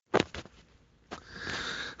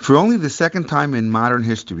For only the second time in modern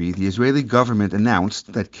history, the Israeli government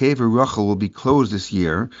announced that Kever Rachel will be closed this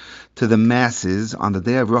year to the masses on the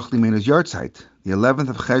day of Rachel Imenu's yahrzeit, the 11th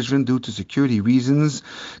of Cheshvan, due to security reasons,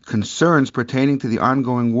 concerns pertaining to the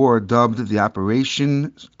ongoing war dubbed the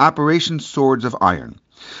Operation Swords of Iron.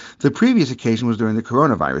 The previous occasion was during the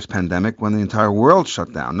coronavirus pandemic when the entire world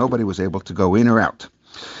shut down. Nobody was able to go in or out.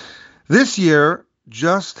 This year,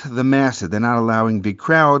 just the masses. They're not allowing big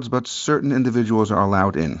crowds, but certain individuals are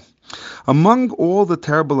allowed in. Among all the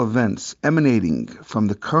terrible events emanating from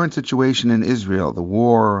the current situation in Israel, the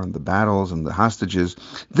war, the battles, and the hostages,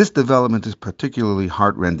 this development is particularly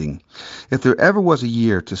heartrending. If there ever was a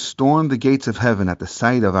year to storm the gates of heaven at the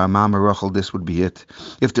sight of our Mama Rachel, this would be it.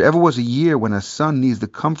 If there ever was a year when a son needs the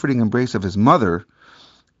comforting embrace of his mother,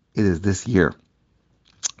 it is this year.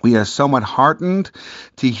 We are somewhat heartened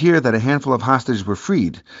to hear that a handful of hostages were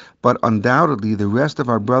freed, but undoubtedly the rest of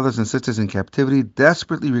our brothers and sisters in captivity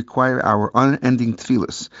desperately require our unending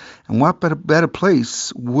tefillas. And what better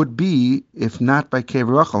place would be if not by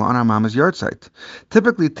Kever Rachel on our Mama's yahrzeit?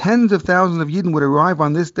 Typically, tens of thousands of Yidden would arrive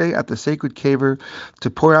on this day at the sacred Kever to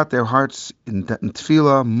pour out their hearts in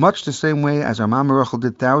tefillah, much the same way as our Mama Rachel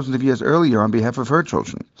did thousands of years earlier on behalf of her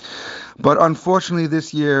children. But unfortunately,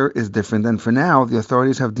 this year is different, and for now, the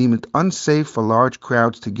authorities have deemed it unsafe for large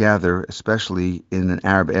crowds to gather, especially in an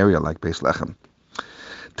Arab area like Beis Lechem.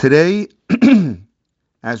 Today,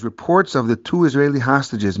 as reports of the two Israeli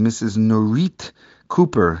hostages, Mrs. Norit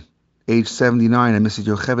Cooper, age 79, and Mrs.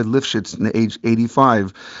 Yocheved Lifshitz, age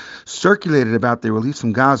 85, circulated about their release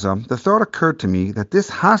from Gaza, the thought occurred to me that this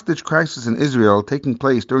hostage crisis in Israel taking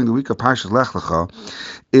place during the week of Parshas Lech Lecha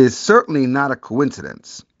is certainly not a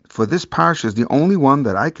coincidence. For this parsha is the only one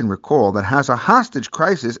that I can recall that has a hostage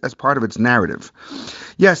crisis as part of its narrative.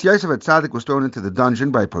 Yes, Yosef HaTzadik was thrown into the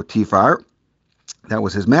dungeon by Potiphar. That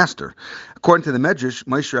was his master. According to the Medrash,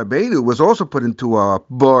 Moshe Rabbeinu was also put into a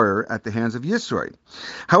bar at the hands of Yisroi.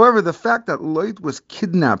 However, the fact that Lot was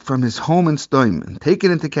kidnapped from his home in Sdoim and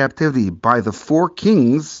taken into captivity by the 4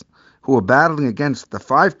 kings who were battling against the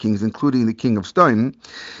 5 kings, including the king of Sdoim,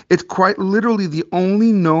 it's quite literally the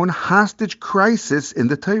only known hostage crisis in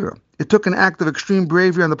the Torah. It took an act of extreme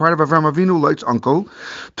bravery on the part of Avraham Avinu, Lot's uncle,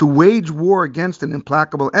 to wage war against an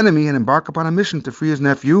implacable enemy and embark upon a mission to free his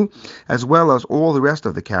nephew, as well as all the rest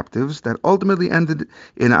of the captives, that ultimately ended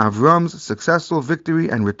in Avram's successful victory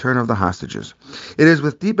and return of the hostages. It is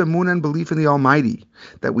with deep emunah and belief in the Almighty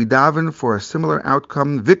that we daven for a similar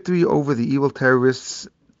outcome, victory over the evil terrorists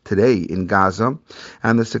today in Gaza,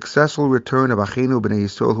 and the successful return of Achenu B'nai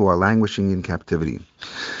Yisrael who are languishing in captivity.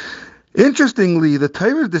 Interestingly, the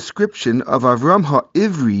Torah's description of Avram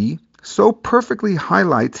HaIvri so perfectly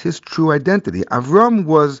highlights his true identity. Avram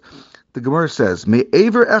was, the Gemara says,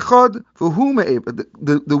 Me'ever Echad v'hu Me'ever.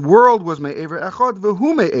 The world was Me'ever Echad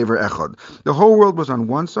v'hu Me'ever Echad. The whole world was on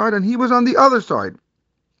one side and he was on the other side.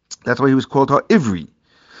 That's why he was called HaIvri.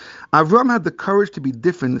 Avram had the courage to be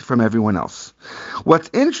different from everyone else. What's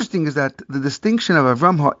interesting is that the distinction of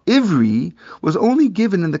Avram HaIvri was only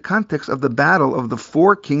given in the context of the battle of the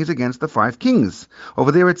 4 kings against the 5 kings.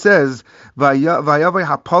 Over there it says, Vayavai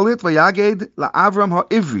hapolit vayaged la'Avram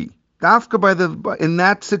HaIvri. Dafka in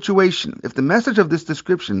that situation, if the message of this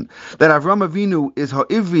description, that Avram Avinu is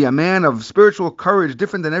HaIvri, a man of spiritual courage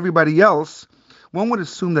different than everybody else, one would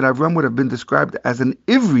assume that Avram would have been described as an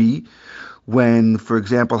Ivri when, for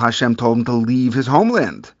example, Hashem told him to leave his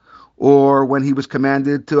homeland, or when he was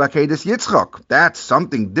commanded to Akedas Yitzchak. That's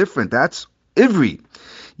something different. That's Ivri.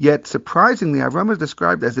 Yet, surprisingly, Avram is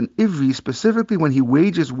described as an Ivri specifically when he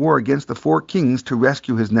wages war against the 4 kings to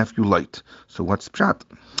rescue his nephew Lot. So what's Pshat?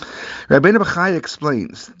 Rabbi Bachai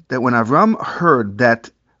explains that when Avram heard that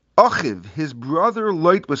Achiv, his brother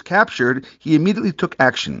Lot, was captured, he immediately took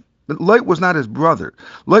action. But Lot was not his brother.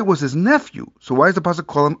 Lot was his nephew. So why does the pasuk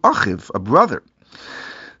call him Achiv, a brother?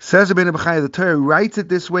 Says Rabbi Bachai, the Torah writes it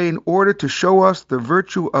this way in order to show us the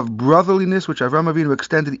virtue of brotherliness which Avraham Avinu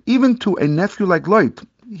extended even to a nephew like Lot.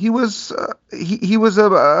 He was a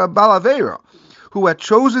Balavera who had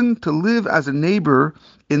chosen to live as a neighbor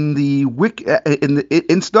in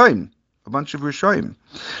Sdoim, a bunch of Rishoim.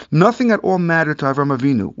 Nothing at all mattered to Avraham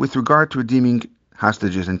Avinu with regard to redeeming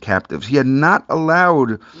hostages and captives. He had not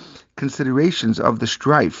allowed considerations of the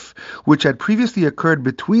strife which had previously occurred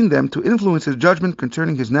between them to influence his judgment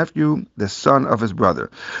concerning his nephew, the son of his brother.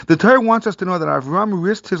 The Torah wants us to know that Avram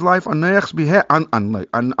risked his life on Lot's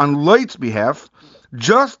behalf,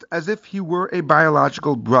 just as if he were a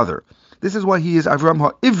biological brother. This is why he is Avram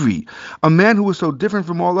HaIvri, a man who was so different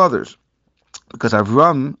from all others. Because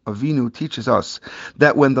Avram Avinu teaches us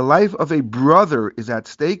that when the life of a brother is at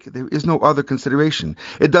stake, there is no other consideration.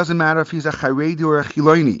 It doesn't matter if he's a Haredi or a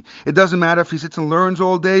Chiloni. It doesn't matter if he sits and learns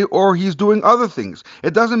all day or he's doing other things.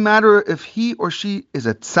 It doesn't matter if he or she is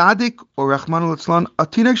a tzaddik or Rachmana litzlan, a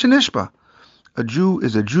tinek shenishba. A Jew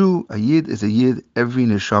is a Jew, a Yid is a Yid, every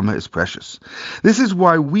neshama is precious. This is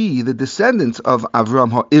why we, the descendants of Avram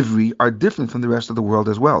HaIvri, are different from the rest of the world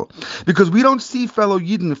as well. Because we don't see fellow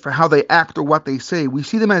Yidden for how they act or what they say. We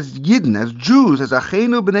see them as Yidden, as Jews, as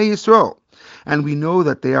Achenu B'nai Yisrael. And we know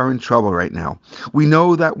that they are in trouble right now. We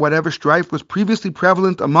know that whatever strife was previously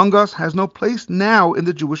prevalent among us has no place now in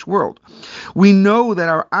the Jewish world. We know that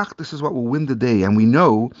our achdus is what will win the day, and we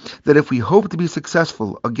know that if we hope to be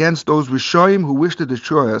successful against those Rishoyim who wish to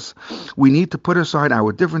destroy us, we need to put aside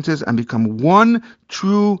our differences and become one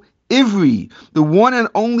true Ivri, the one and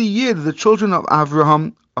only Yid, the children of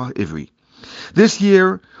Avraham Ivri. This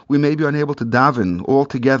year, we may be unable to daven all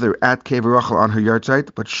together at Kever Rachel on her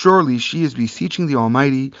yahrzeit, but surely she is beseeching the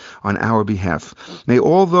Almighty on our behalf. May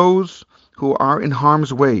all those who are in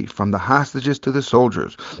harm's way, from the hostages to the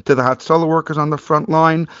soldiers, to the Hatzalah workers on the front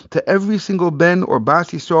line, to every single Ben or Bas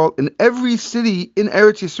Yisrael in every city in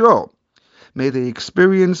Eretz Yisrael, may they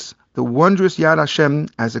experience the wondrous Yad Hashem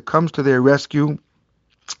as it comes to their rescue,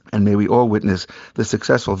 and may we all witness the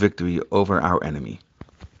successful victory over our enemy.